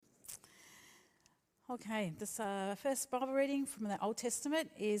Okay, this first Bible reading from the Old Testament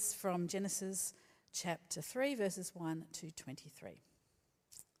is from Genesis chapter 3, verses 1 to 23.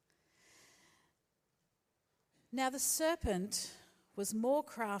 Now the serpent was more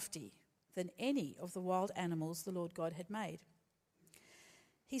crafty than any of the wild animals the Lord God had made.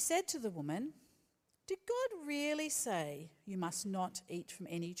 He said to the woman, "Did God really say you must not eat from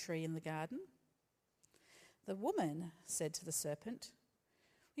any tree in the garden?" The woman said to the serpent,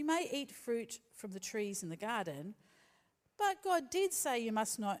 "We may eat fruit from the trees in the garden, but God did say you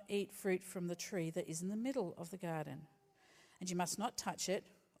must not eat fruit from the tree that is in the middle of the garden, and you must not touch it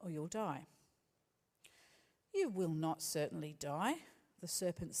or you'll die." "You will not certainly die," the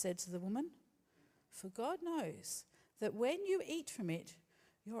serpent said to the woman, "for God knows that when you eat from it,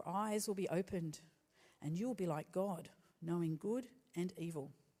 your eyes will be opened, and you will be like God, knowing good and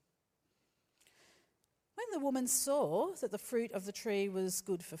evil." When the woman saw that the fruit of the tree was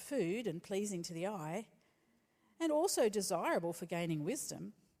good for food and pleasing to the eye, and also desirable for gaining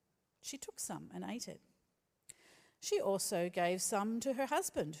wisdom, she took some and ate it. She also gave some to her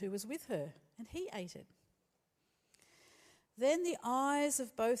husband who was with her, and he ate it. Then the eyes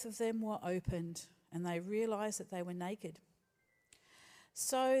of both of them were opened, and they realized that they were naked.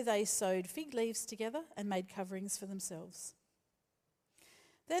 So they sewed fig leaves together and made coverings for themselves.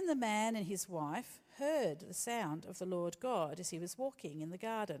 Then the man and his wife heard the sound of the Lord God as he was walking in the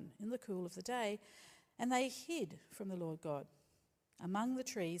garden in the cool of the day, and they hid from the Lord God among the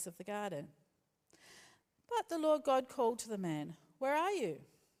trees of the garden. But the Lord God called to the man, "Where are you?"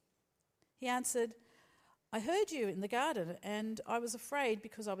 He answered, "I heard you in the garden, and I was afraid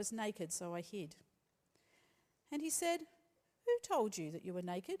because I was naked, so I hid." And he said, "Who told you that you were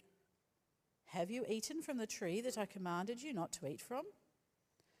naked? Have you eaten from the tree that I commanded you not to eat from?"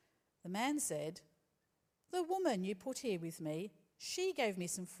 The man said, "The woman you put here with me, she gave me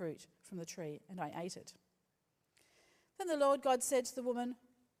some fruit from the tree, and I ate it." Then the Lord God said to the woman,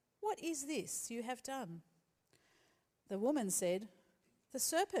 "What is this you have done?" The woman said, "The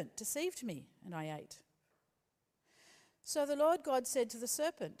serpent deceived me, and I ate." So the Lord God said to the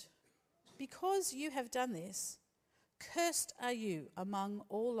serpent, "Because you have done this, cursed are you among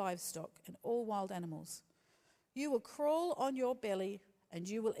all livestock and all wild animals. You will crawl on your belly, and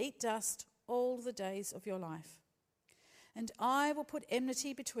you will eat dust all the days of your life. And I will put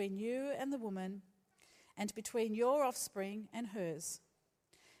enmity between you and the woman, and between your offspring and hers.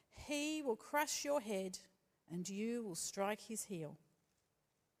 He will crush your head, and you will strike his heel."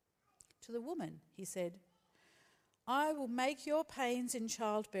 To the woman he said, "I will make your pains in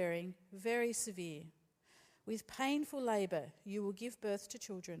childbearing very severe. With painful labour you will give birth to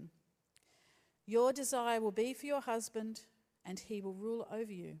children. Your desire will be for your husband, and he will rule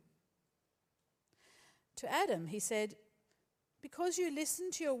over you." To Adam he said, "Because you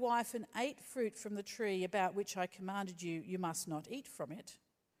listened to your wife and ate fruit from the tree about which I commanded you, you must not eat from it.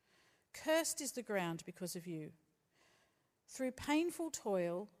 Cursed is the ground because of you. Through painful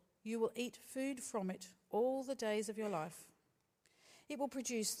toil you will eat food from it all the days of your life. It will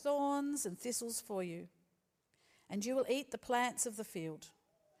produce thorns and thistles for you, and you will eat the plants of the field.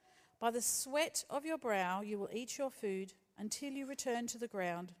 By the sweat of your brow you will eat your food until you return to the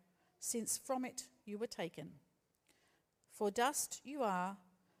ground, since from it you were taken. For dust you are,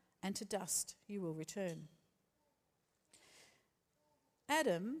 and to dust you will return."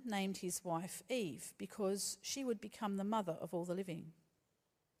 Adam named his wife Eve because she would become the mother of all the living.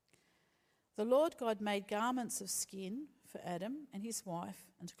 The Lord God made garments of skin for Adam and his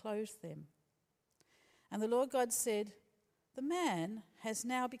wife and clothed them. And the Lord God said, "The man has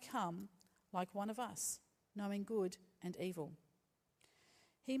now become like one of us, knowing good and evil.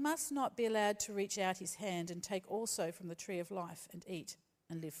 He must not be allowed to reach out his hand and take also from the tree of life and eat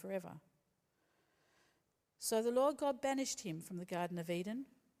and live forever." So the Lord God banished him from the Garden of Eden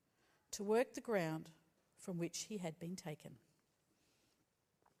to work the ground from which he had been taken.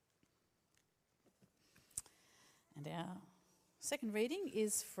 And our second reading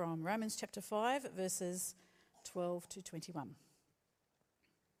is from Romans chapter 5, verses 12 to 21.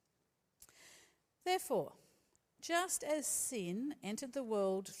 "Therefore, just as sin entered the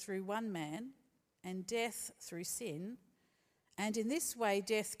world through one man, and death through sin, and in this way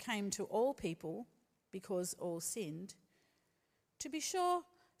death came to all people because all sinned, to be sure,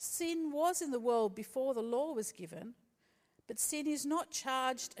 sin was in the world before the law was given, but sin is not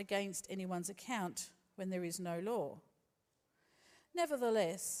charged against anyone's account when there is no law.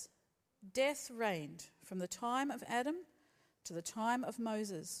 Nevertheless, death reigned from the time of Adam to the time of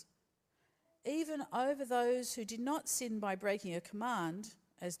Moses, even over those who did not sin by breaking a command,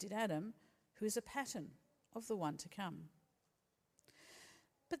 as did Adam, who is a pattern of the one to come.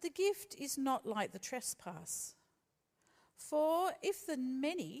 But the gift is not like the trespass. For if the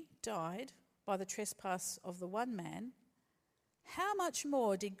many died by the trespass of the one man, how much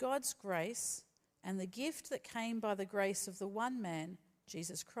more did God's grace and the gift that came by the grace of the one man,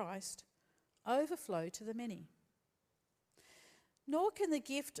 Jesus Christ, overflow to the many? Nor can the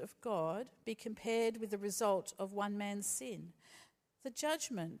gift of God be compared with the result of one man's sin. The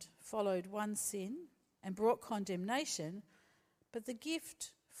judgment followed one sin and brought condemnation, but the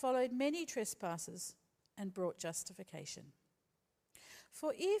gift followed many trespasses and brought justification.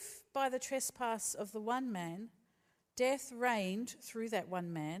 For if by the trespass of the one man death reigned through that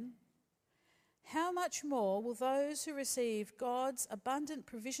one man, how much more will those who receive God's abundant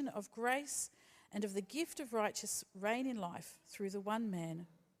provision of grace and of the gift of righteousness reign in life through the one man,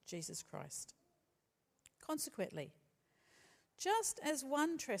 Jesus Christ? Consequently, just as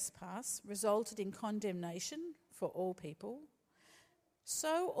one trespass resulted in condemnation for all people,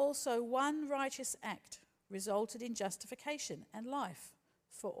 so also one righteous act resulted in justification and life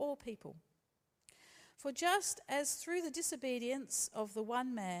for all people. For just as through the disobedience of the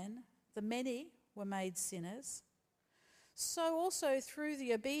one man the many were made sinners, so also through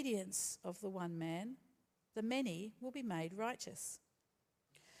the obedience of the one man the many will be made righteous.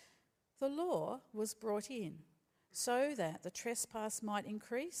 The law was brought in so that the trespass might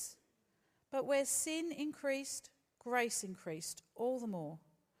increase, but where sin increased, grace increased all the more,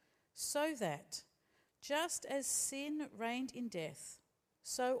 so that just as sin reigned in death,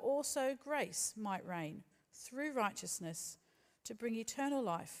 so also grace might reign through righteousness to bring eternal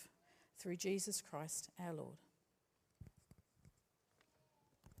life through Jesus Christ our Lord.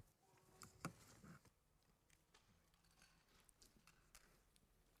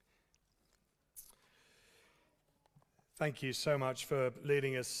 Thank you so much for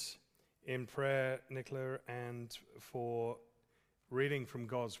leading us in prayer, Nicola, and for reading from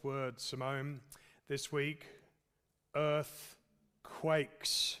God's word. Simone, this week, earth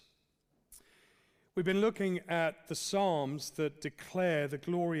quakes. We've been looking at the Psalms that declare the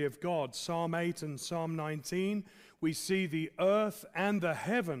glory of God. Psalm 8 and Psalm 19, we see the earth and the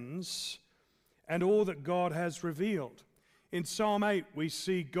heavens and all that God has revealed. In Psalm 8, we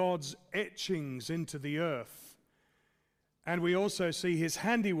see God's etchings into the earth. And we also see his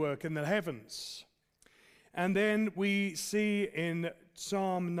handiwork in the heavens. And then we see in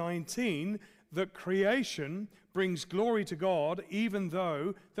Psalm 19 that creation brings glory to God even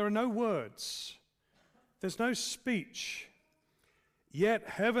though there are no words. There's no speech. Yet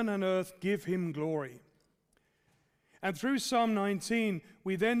heaven and earth give him glory. And through Psalm 19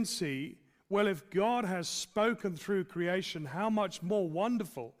 we then see, well, if God has spoken through creation, how much more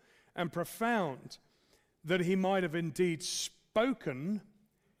wonderful and profound that he might have indeed spoken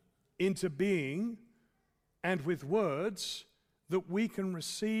into being, and with words that we can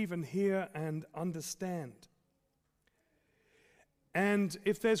receive and hear and understand. And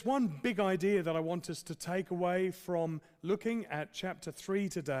if there's one big idea that I want us to take away from looking at chapter 3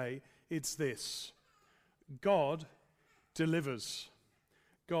 today, it's this: God delivers.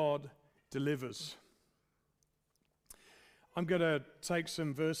 God delivers. I'm going to take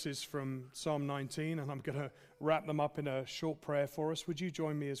some verses from Psalm 19 and I'm going to wrap them up in a short prayer for us. Would you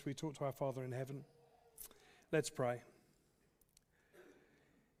join me as we talk to our Father in heaven? Let's pray.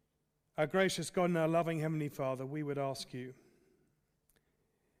 Our gracious God and our loving Heavenly Father, we would ask you,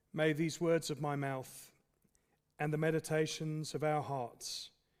 may these words of my mouth and the meditations of our hearts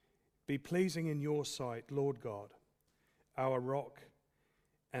be pleasing in your sight, Lord God, our rock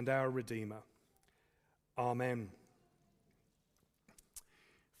and our Redeemer. Amen.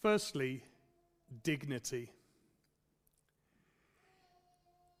 Firstly, dignity.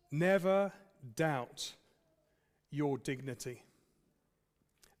 Never doubt your dignity.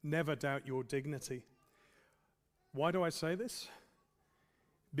 Never doubt your dignity. Why do I say this?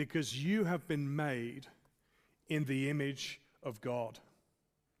 Because you have been made in the image of God.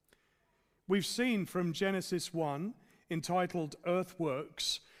 We've seen from Genesis 1, entitled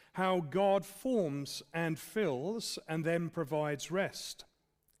Earthworks, how God forms and fills and then provides rest.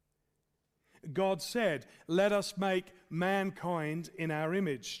 God said, let us make mankind in our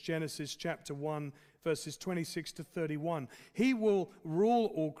image, Genesis chapter 1, verses 26 to 31. He will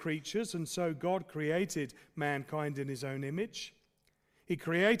rule all creatures, and so God created mankind in his own image. He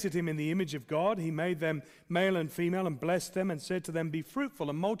created him in the image of God. He made them male and female and blessed them and said to them, be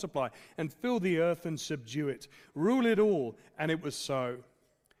fruitful and multiply and fill the earth and subdue it. Rule it all, and it was so.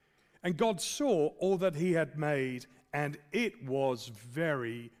 And God saw all that he had made, and it was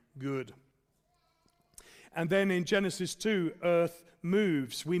very good. And then in Genesis 2, earth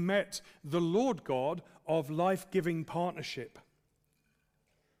moves. We met the Lord God of life-giving partnership.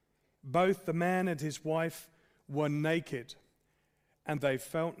 Both the man and his wife were naked, and they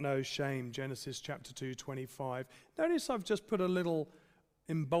felt no shame. Genesis chapter 2:25. Notice I've just put a little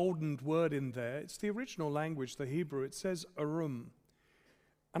emboldened word in there. It's the original language, the Hebrew. It says arum.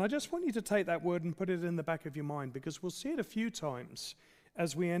 And I just want you to take that word and put it in the back of your mind, because we'll see it a few times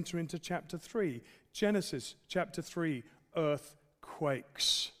as we enter into chapter 3. Genesis chapter 3, earth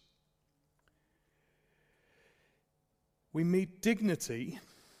quakes. We meet dignity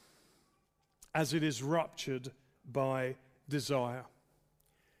as it is ruptured by desire.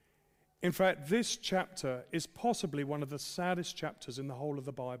 In fact, this chapter is possibly one of the saddest chapters in the whole of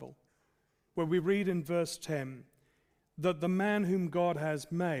the Bible, where we read in verse 10 that the man whom God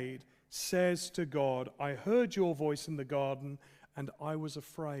has made says to God, I heard your voice in the garden, and I was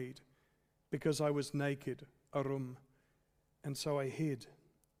afraid because I was naked, arum, and so I hid.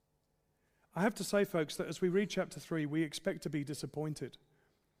 I have to say, folks, that as we read chapter 3, we expect to be disappointed.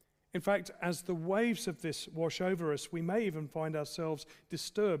 In fact, as the waves of this wash over us, we may even find ourselves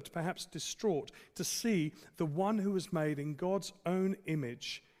disturbed, perhaps distraught, to see the one who was made in God's own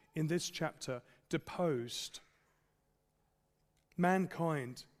image in this chapter deposed.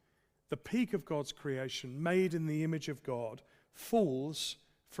 Mankind, the peak of God's creation, made in the image of God, falls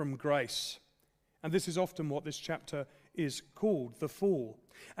from grace. And this is often what this chapter is called, the fall.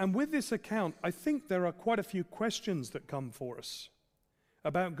 And with this account, I think there are quite a few questions that come for us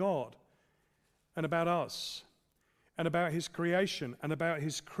about God and about us and about his creation and about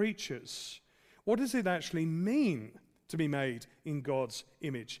his creatures. What does it actually mean to be made in God's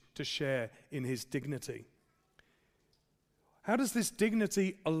image, to share in his dignity? How does this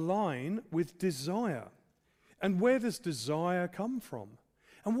dignity align with desire? And where does desire come from?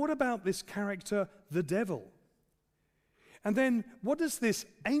 And what about this character, the devil? And then what does this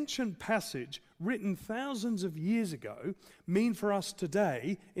ancient passage, written thousands of years ago, mean for us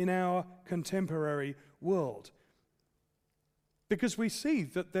today in our contemporary world? Because we see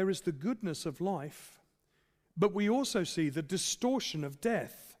that there is the goodness of life, but we also see the distortion of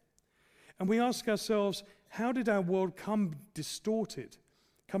death. And we ask ourselves, how did our world come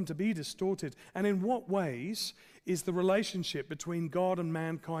to be distorted? And in what ways is the relationship between God and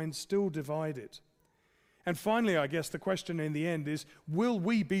mankind still divided? And finally, I guess the question in the end is, will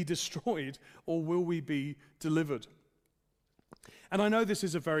we be destroyed or will we be delivered? And I know this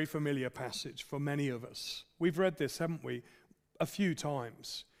is a very familiar passage for many of us. We've read this, haven't we, a few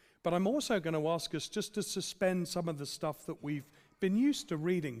times. But I'm also going to ask us just to suspend some of the stuff that we've been used to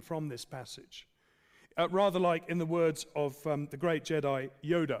reading from this passage. Rather like in the words of the great Jedi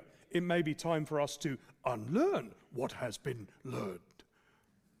Yoda, it may be time for us to unlearn what has been learned.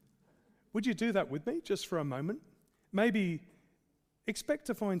 Would you do that with me just for a moment? Maybe expect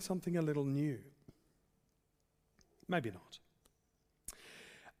to find something a little new. Maybe not.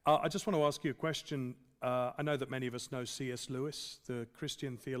 I just want to ask you a question. I know that many of us know C.S. Lewis, the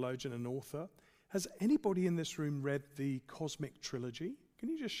Christian theologian and author. Has anybody in this room read the Cosmic Trilogy? Can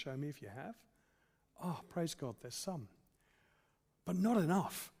you just show me if you have? Oh, praise God, there's some. But not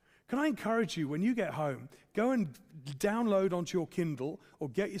enough. Can I encourage you, when you get home, go and download onto your Kindle or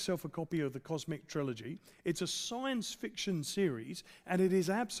get yourself a copy of the Cosmic Trilogy. It's a science fiction series, and it is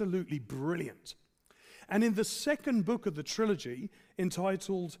absolutely brilliant. And in the second book of the trilogy,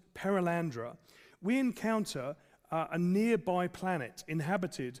 entitled Perelandra, we encounter a nearby planet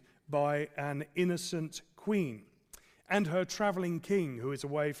inhabited by an innocent queen and her traveling king who is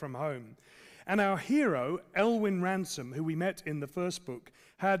away from home. And our hero, Elwyn Ransom, who we met in the first book,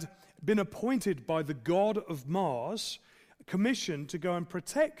 had been appointed by the god of Mars, commissioned to go and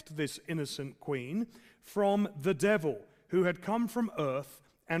protect this innocent queen from the devil who had come from Earth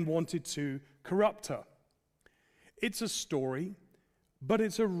and wanted to corrupt her. It's a story, but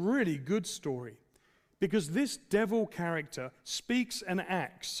it's a really good story, because this devil character speaks and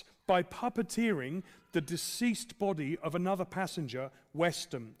acts by puppeteering the deceased body of another passenger,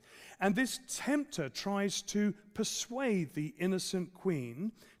 Weston. And this tempter tries to persuade the innocent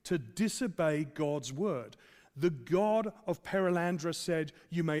queen to disobey God's word. The god of Perelandra said,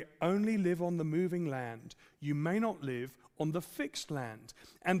 "You may only live on the moving land. You may not live on the fixed land."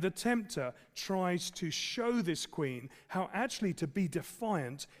 And the tempter tries to show this queen how actually to be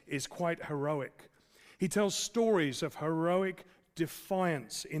defiant is quite heroic. He tells stories of heroic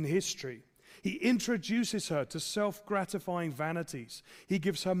defiance in history. He introduces her to self-gratifying vanities. He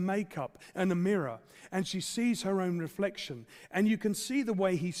gives her makeup and a mirror, and she sees her own reflection. And you can see the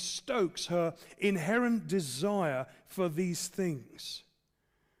way he stokes her inherent desire for these things.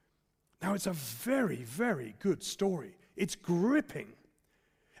 Now, it's a very, very good story. It's gripping.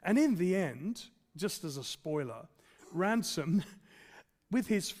 And in the end, just as a spoiler, Ransom with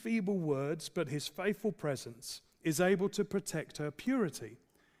his feeble words, but his faithful presence is able to protect her purity.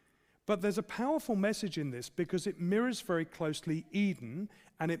 But there's a powerful message in this because it mirrors very closely Eden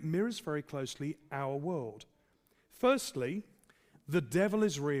and it mirrors very closely our world. Firstly, the devil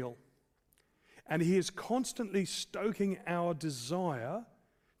is real and he is constantly stoking our desire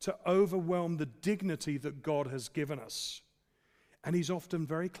to overwhelm the dignity that God has given us. And he's often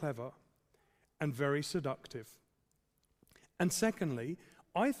very clever and very seductive. And secondly,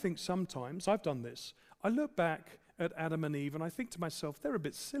 I think sometimes, I've done this, I look back at Adam and Eve and I think to myself, they're a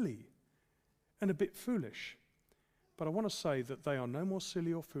bit silly and a bit foolish. But I want to say that they are no more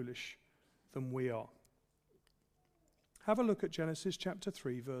silly or foolish than we are. Have a look at Genesis chapter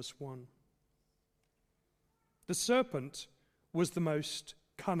 3, verse 1. The serpent was the most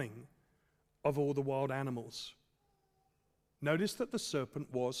cunning of all the wild animals. Notice that the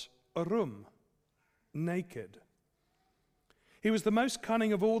serpent was arum, naked. He was the most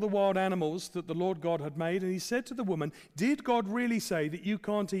cunning of all the wild animals that the Lord God had made, and he said to the woman, "Did God really say that you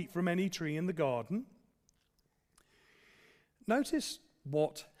can't eat from any tree in the garden?" Notice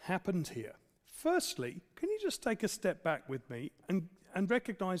what happened here. Firstly, can you just take a step back with me and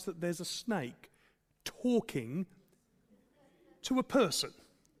recognize that there's a snake talking to a person?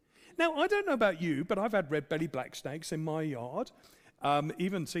 Now, I don't know about you, but I've had red-bellied black snakes in my yard.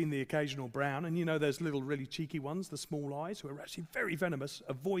 Even seen the occasional brown, and you know there's little really cheeky ones, the small eyes, who are actually very venomous,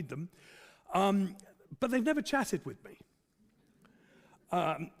 avoid them. But they've never chatted with me.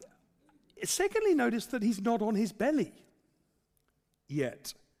 Secondly, notice that he's not on his belly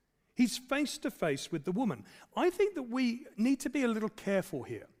yet. He's face to face with the woman. I think that we need to be a little careful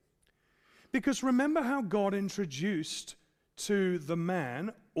here. Because remember how God introduced to the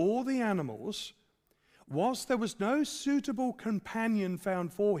man all the animals. Whilst there was no suitable companion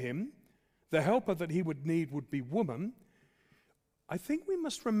found for him, the helper that he would need would be woman. I think we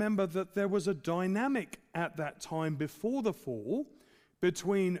must remember that there was a dynamic at that time before the fall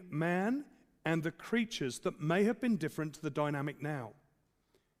between man and the creatures that may have been different to the dynamic now.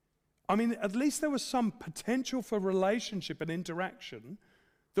 I mean, at least there was some potential for relationship and interaction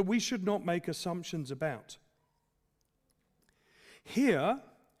that we should not make assumptions about. Here,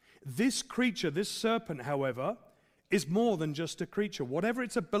 this creature, this serpent, however, is more than just a creature. Whatever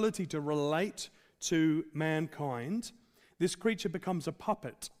its ability to relate to mankind, this creature becomes a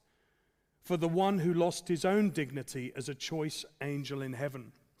puppet for the one who lost his own dignity as a choice angel in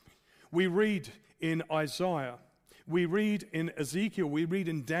heaven. We read in Isaiah, we read in Ezekiel, we read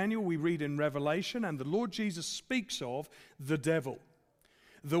in Daniel, we read in Revelation, and the Lord Jesus speaks of the devil,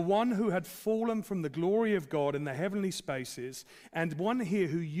 the one who had fallen from the glory of God in the heavenly spaces, and one here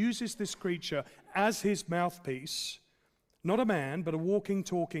who uses this creature as his mouthpiece, not a man, but a walking,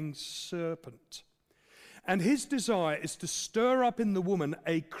 talking serpent. And his desire is to stir up in the woman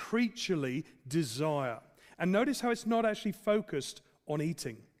a creaturely desire. And notice how it's not actually focused on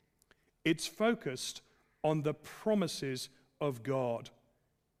eating. It's focused on the promises of God.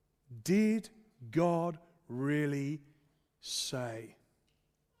 Did God really say?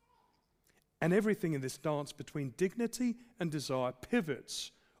 And everything in this dance between dignity and desire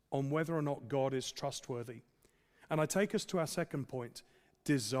pivots on whether or not God is trustworthy. And I take us to our second point,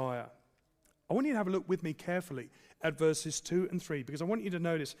 desire. I want you to have a look with me carefully at verses 2 and 3, because I want you to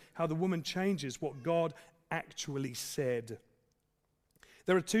notice how the woman changes what God actually said.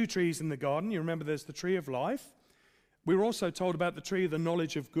 There are two trees in the garden. You remember there's the tree of life. We were also told about the tree of the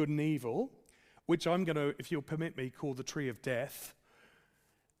knowledge of good and evil, which I'm going to, if you'll permit me, call the tree of death.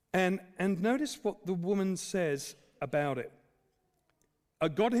 And notice what the woman says about it.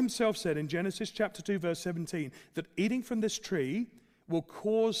 God himself said in Genesis chapter 2, verse 17, that eating from this tree will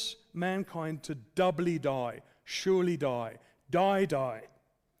cause mankind to doubly die, surely die, die.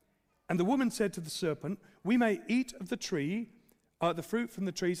 And the woman said to the serpent, "We may eat of the tree, the fruit from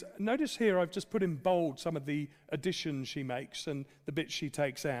the trees." Notice here I've just put in bold some of the additions she makes and the bits she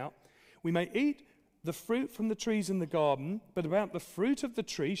takes out. "We may eat the fruit from the trees in the garden," but about the fruit of the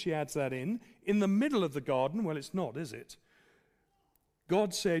tree, she adds that in the middle of the garden, well, it's not, is it?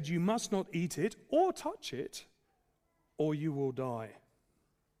 God said, "You must not eat it or touch it, or you will die."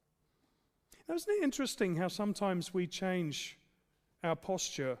 Now, isn't it interesting how sometimes we change our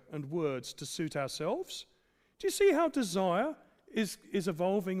posture and words to suit ourselves? Do you see how desire is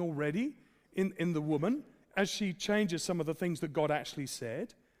evolving already in the woman as she changes some of the things that God actually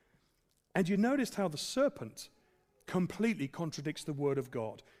said? And you noticed how the serpent completely contradicts the word of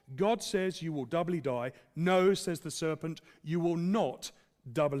God. God says you will doubly die. No, says the serpent, you will not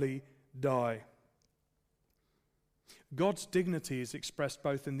doubly die. God's dignity is expressed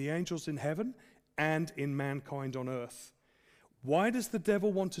both in the angels in heaven and in mankind on earth. Why does the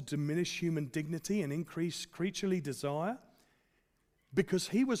devil want to diminish human dignity and increase creaturely desire? Because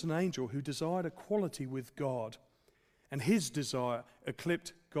he was an angel who desired equality with God, and his desire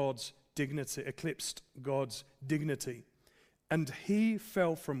eclipsed God's dignity. And he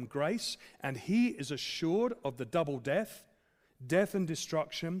fell from grace, and he is assured of the double death and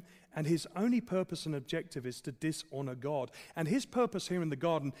destruction, and his only purpose and objective is to dishonor God. And his purpose here in the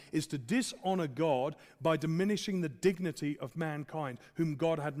garden is to dishonor God by diminishing the dignity of mankind, whom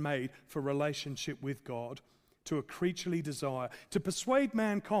God had made for relationship with God, to a creaturely desire, to persuade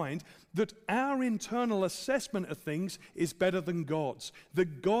mankind that our internal assessment of things is better than God's,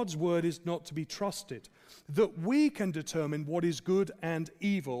 that God's word is not to be trusted, that we can determine what is good and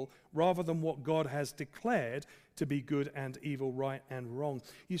evil rather than what God has declared to be good and evil, right and wrong.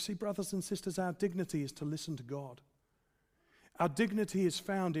 You see, brothers and sisters, our dignity is to listen to God. Our dignity is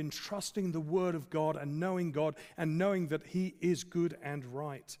found in trusting the word of God and knowing that he is good and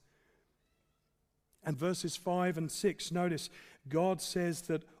right. And verses 5 and 6, notice, God says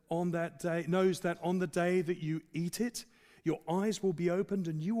that knows that on the day that you eat it, your eyes will be opened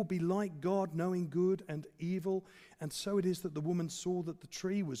and you will be like God, knowing good and evil. And so it is that the woman saw that the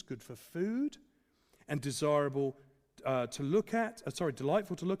tree was good for food and delightful to look at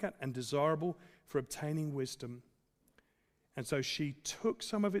and desirable for obtaining wisdom. And so she took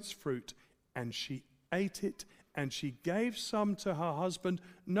some of its fruit and she ate it, and she gave some to her husband,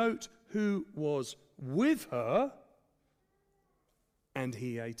 note, who was with her, and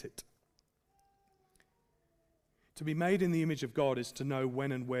he ate it. To be made in the image of God is to know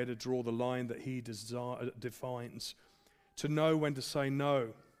when and where to draw the line that he defines, to know when to say no,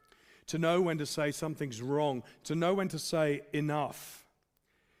 to know when to say something's wrong, to know when to say enough.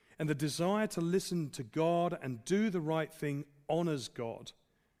 And the desire to listen to God and do the right thing honors God.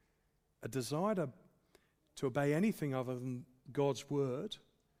 A desire to obey anything other than God's word,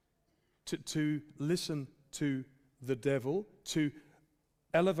 to listen to the devil, to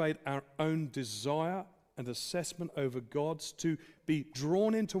elevate our own desire and assessment over God's, to be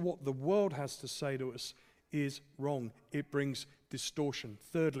drawn into what the world has to say to us, is wrong. It brings distortion.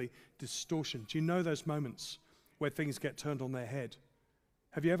 Thirdly, distortion. Do you know those moments where things get turned on their head?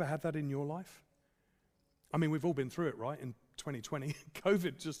 Have you ever had that in your life? I mean, we've all been through it, right? In 2020,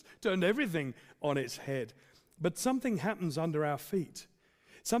 COVID just turned everything on its head. But something happens under our feet.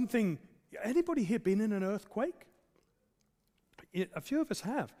 Anybody here been in an earthquake? A few of us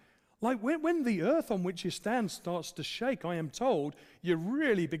have. Like when the earth on which you stand starts to shake, I am told, you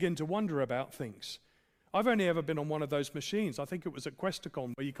really begin to wonder about things. I've only ever been on one of those machines. I think it was at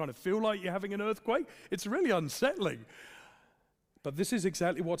Questacon, where you kind of feel like you're having an earthquake. It's really unsettling. But this is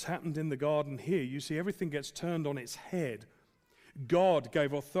exactly what's happened in the garden here. You see, everything gets turned on its head. God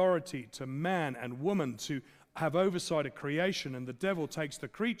gave authority to man and woman to have oversight of creation, and the devil takes the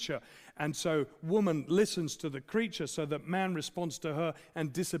creature, and so woman listens to the creature so that man responds to her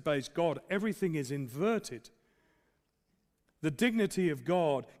and disobeys God. Everything is inverted. The dignity of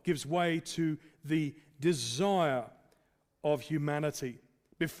God gives way to the desire of humanity.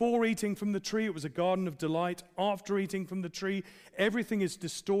 Before eating from the tree, it was a garden of delight. After eating from the tree, everything is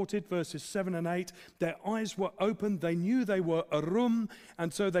distorted. Verses 7 and 8. Their eyes were opened. They knew they were arum.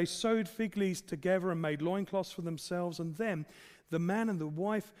 And so they sewed fig leaves together and made loincloths for themselves. And then the man and the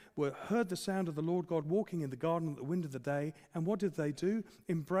wife heard the sound of the Lord God walking in the garden at the wind of the day. And what did they do?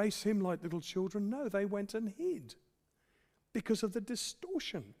 Embrace him like little children? No, they went and hid because of the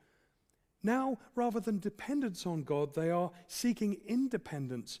distortion. Now, rather than dependence on God, they are seeking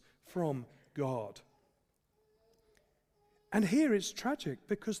independence from God. And here it's tragic,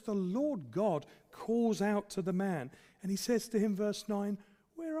 because the Lord God calls out to the man, and he says to him, verse 9,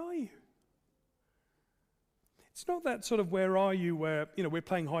 where are you? It's not that sort of where are you where, we're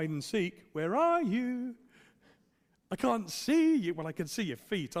playing hide and seek. Where are you? I can't see you. Well, I can see your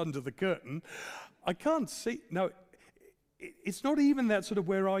feet under the curtain. I can't see. No. It's not even that sort of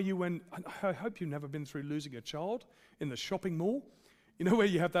where are you when, I hope you've never been through losing a child in the shopping mall. You know, where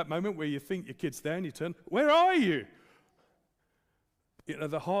you have that moment where you think your kid's there and you turn, where are you?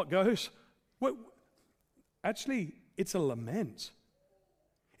 The heart goes, well, actually, it's a lament.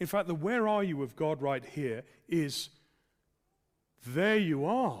 In fact, the where are you of God right here is, there you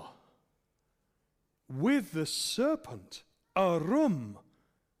are, with the serpent, arum,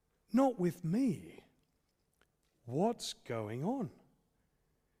 not with me. What's going on?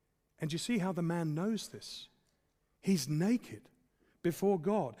 And you see how the man knows this. He's naked before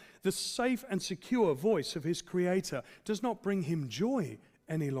God. The safe and secure voice of his Creator does not bring him joy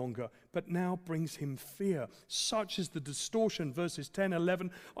any longer, but now brings him fear. Such is the distortion. Verses 10,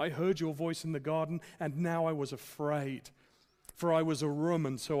 11, I heard your voice in the garden, and now I was afraid. for I was a room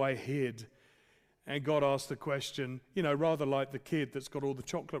and so I hid. And God asked the question, rather like the kid that's got all the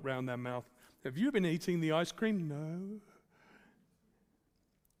chocolate round their mouth. Have you been eating the ice cream? No.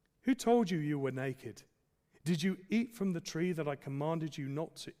 Who told you you were naked? Did you eat from the tree that I commanded you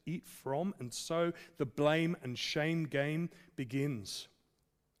not to eat from? And so the blame and shame game begins.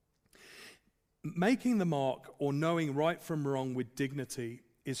 Making the mark or knowing right from wrong with dignity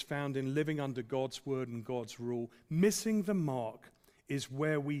is found in living under God's word and God's rule. Missing the mark is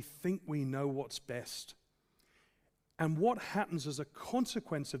where we think we know what's best. And what happens as a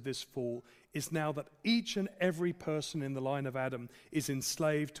consequence of this fall is now that each and every person in the line of Adam is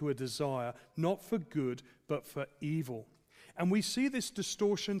enslaved to a desire, not for good, but for evil. And we see this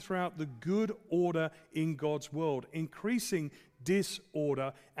distortion throughout the good order in God's world, increasing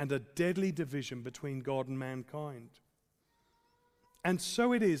disorder and a deadly division between God and mankind. And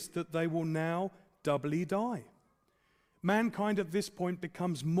so it is that they will now doubly die. Mankind at this point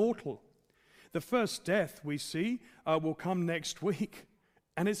becomes mortal. The first death we see will come next week,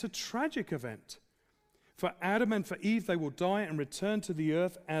 and it's a tragic event. For Adam and for Eve, they will die and return to the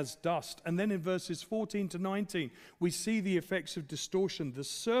earth as dust. And then in verses 14 to 19, we see the effects of distortion. The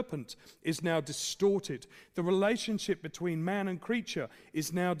serpent is now distorted. The relationship between man and creature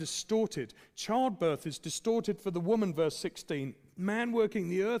is now distorted. Childbirth is distorted for the woman, verse 16. Man working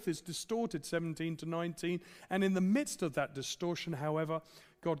the earth is distorted, 17 to 19. And in the midst of that distortion, however,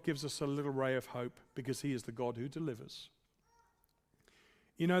 God gives us a little ray of hope because he is the God who delivers.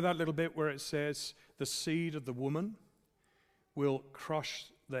 You know that little bit where it says, the seed of the woman will crush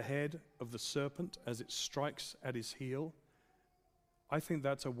the head of the serpent as it strikes at his heel? I think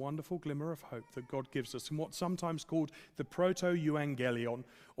that's a wonderful glimmer of hope that God gives us in what's sometimes called the proto-evangelion,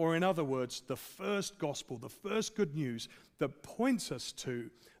 or in other words, the first gospel, the first good news that points us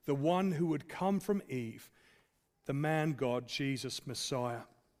to the one who would come from Eve, the man God, Jesus Messiah.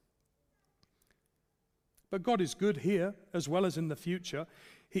 But God is good here as well as in the future.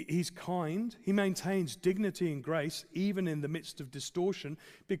 He's kind. He maintains dignity and grace even in the midst of distortion,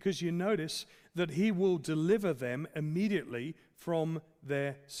 because you notice that he will deliver them immediately from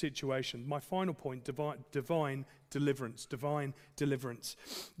their situation. My final point, divine deliverance.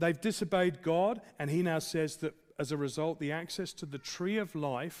 They've disobeyed God, and he now says that as a result, the access to the tree of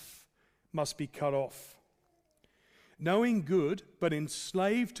life must be cut off. Knowing good, but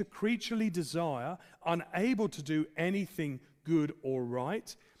enslaved to creaturely desire, unable to do anything good or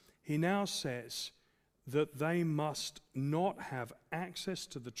right, he now says that they must not have access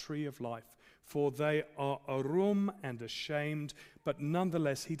to the tree of life, for they are arum and ashamed, but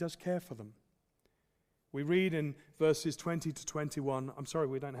nonetheless he does care for them. We read in verses 20 to 21, I'm sorry,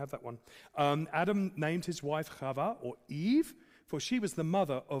 we don't have that one. Adam named his wife Chava, or Eve, for she was the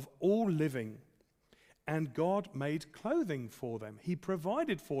mother of all living. And God made clothing for them. He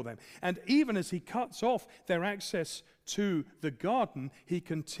provided for them. And even as he cuts off their access to the garden, he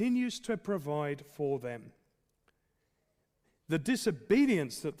continues to provide for them. The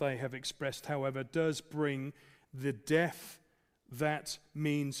disobedience that they have expressed, however, does bring the death that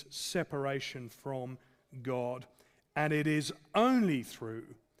means separation from God. And it is only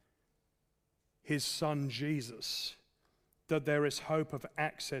through his son Jesus that there is hope of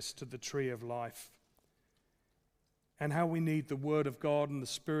access to the tree of life. And how we need the Word of God and the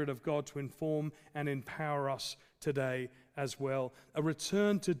Spirit of God to inform and empower us today as well. A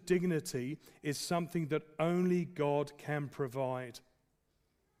return to dignity is something that only God can provide.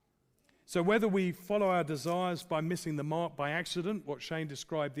 So whether we follow our desires by missing the mark by accident, what Shane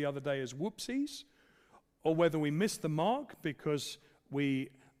described the other day as whoopsies, or whether we miss the mark because we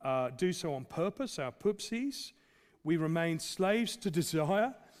do so on purpose, our poopsies, we remain slaves to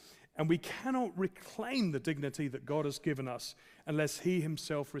desire. And we cannot reclaim the dignity that God has given us unless he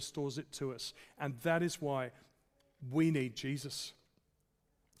himself restores it to us. And that is why we need Jesus.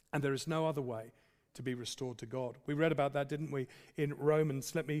 And there is no other way to be restored to God. We read about that, didn't we, in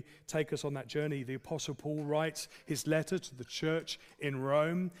Romans? Let me take us on that journey. The Apostle Paul writes his letter to the church in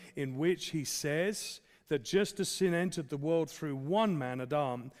Rome, in which he says that just as sin entered the world through one man,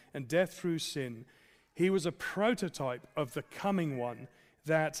 Adam, and death through sin, he was a prototype of the coming one,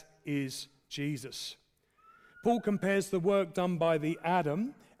 that is Jesus. Paul compares the work done by the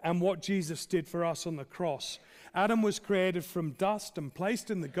Adam and what Jesus did for us on the cross. Adam was created from dust and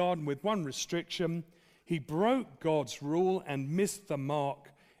placed in the garden with one restriction. He broke God's rule and missed the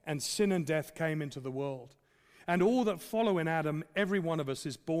mark, and sin and death came into the world. And all that follow in Adam, every one of us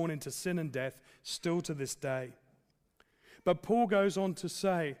is born into sin and death still to this day. But Paul goes on to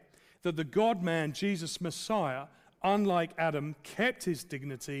say that the God-man, Jesus Messiah, unlike Adam, kept his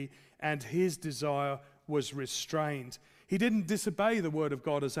dignity and his desire was restrained. He didn't disobey the word of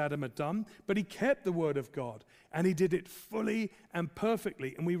God as Adam had done, but he kept the word of God, and he did it fully and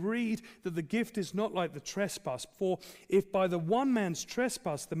perfectly. And we read that the gift is not like the trespass, for if by the one man's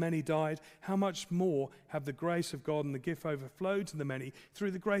trespass the many died, how much more have the grace of God and the gift overflowed to the many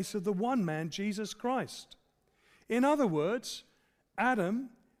through the grace of the one man, Jesus Christ. In other words,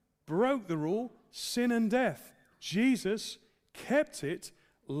 Adam broke the rule, sin and death. Jesus kept it,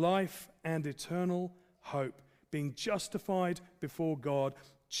 life and eternal hope. Being justified before God,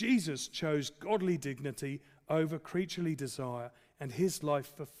 Jesus chose godly dignity over creaturely desire, and his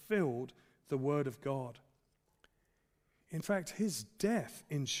life fulfilled the word of God. In fact, his death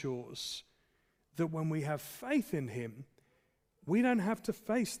ensures that when we have faith in him, we don't have to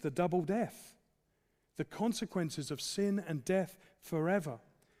face the double death, the consequences of sin and death forever,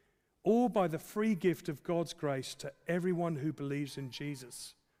 all by the free gift of God's grace to everyone who believes in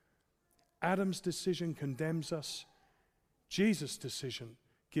Jesus. Adam's decision condemns us. Jesus' decision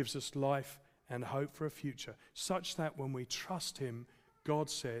gives us life and hope for a future, such that when we trust him, God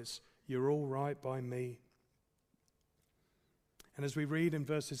says, "You're all right by me." And as we read in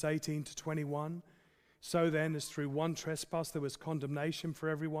verses 18 to 21, so then as through one trespass there was condemnation for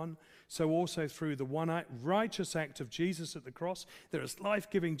everyone, so also through the one righteous act of Jesus at the cross, there is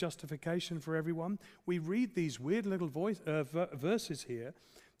life-giving justification for everyone. We read these weird little verses here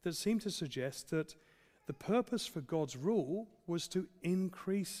that seem to suggest that the purpose for God's rule was to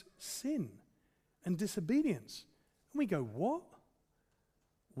increase sin and disobedience. And we go, what?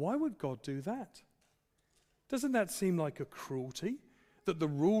 Why would God do that? Doesn't that seem like a cruelty? That the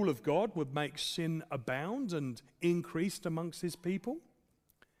rule of God would make sin abound and increased amongst his people?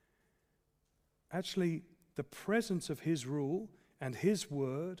 Actually, the presence of his rule and his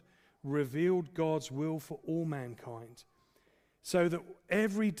word revealed God's will for all mankind, so that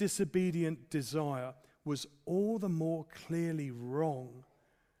every disobedient desire was all the more clearly wrong,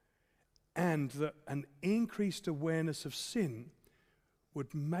 and that an increased awareness of sin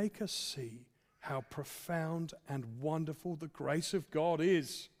would make us see how profound and wonderful the grace of God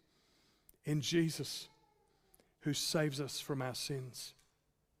is in Jesus, who saves us from our sins.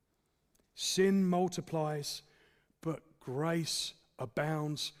 Sin multiplies, but grace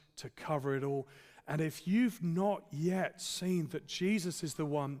abounds to cover it all. And if you've not yet seen that Jesus is the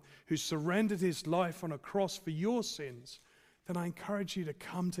one who surrendered his life on a cross for your sins, then I encourage you to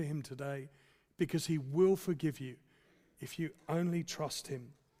come to him today, because he will forgive you if you only trust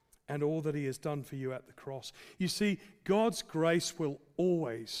him and all that he has done for you at the cross. You see, God's grace will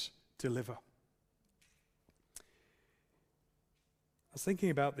always deliver. I was thinking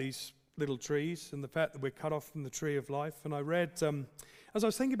about these little trees and the fact that we're cut off from the tree of life, and I read, as I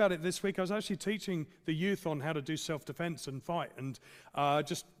was thinking about it this week, I was actually teaching the youth on how to do self-defense and fight, and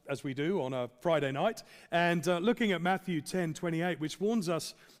just as we do on a Friday night, and looking at Matthew 10:28, which warns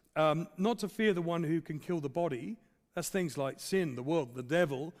us not to fear the one who can kill the body. That's things like sin, the world, the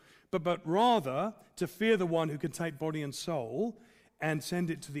devil, but rather to fear the one who can take body and soul and send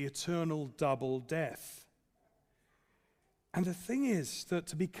it to the eternal double death. And the thing is that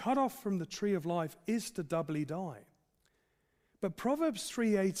to be cut off from the tree of life is to doubly die. But Proverbs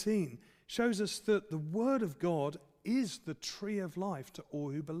 3:18 shows us that the word of God is the tree of life to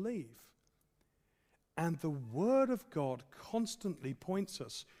all who believe. And the word of God constantly points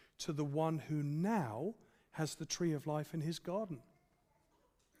us to the one who now has the tree of life in his garden.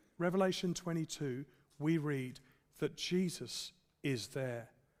 Revelation 22, we read that Jesus is there.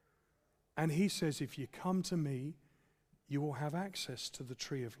 And he says, if you come to me, you will have access to the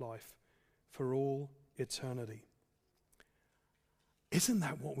tree of life for all eternity. Isn't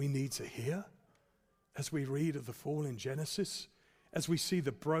that what we need to hear as we read of the fall in Genesis? As we see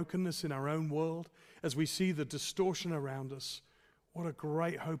the brokenness in our own world, as we see the distortion around us, what a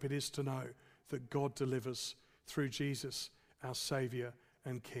great hope it is to know that God delivers through Jesus, our Savior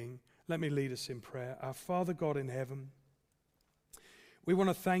and King. Let me lead us in prayer. Our Father God in heaven, we want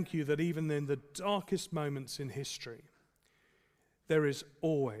to thank you that even in the darkest moments in history, there is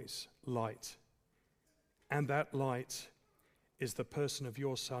always light. And that light is the person of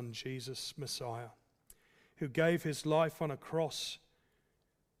your Son, Jesus, Messiah, who gave his life on a cross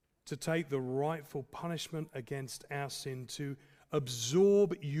to take the rightful punishment against our sin, to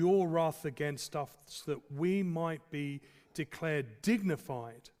absorb your wrath against us, that we might be declared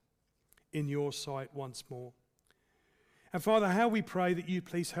dignified in your sight once more. And Father, how we pray that you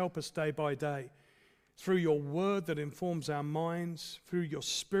please help us day by day, through your word that informs our minds, through your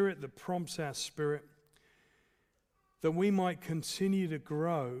spirit that prompts our spirit, that we might continue to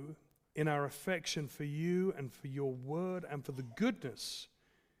grow in our affection for you and for your word and for the goodness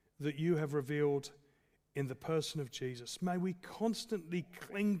that you have revealed in the person of Jesus. May we constantly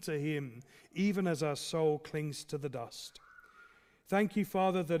cling to him, even as our soul clings to the dust. Thank you,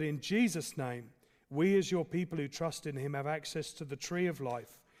 Father, that in Jesus' name, we as your people who trust in him have access to the tree of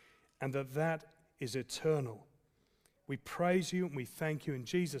life, and that is eternal. We praise you and we thank you in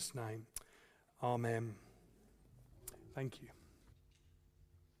Jesus' name. Amen. Thank you.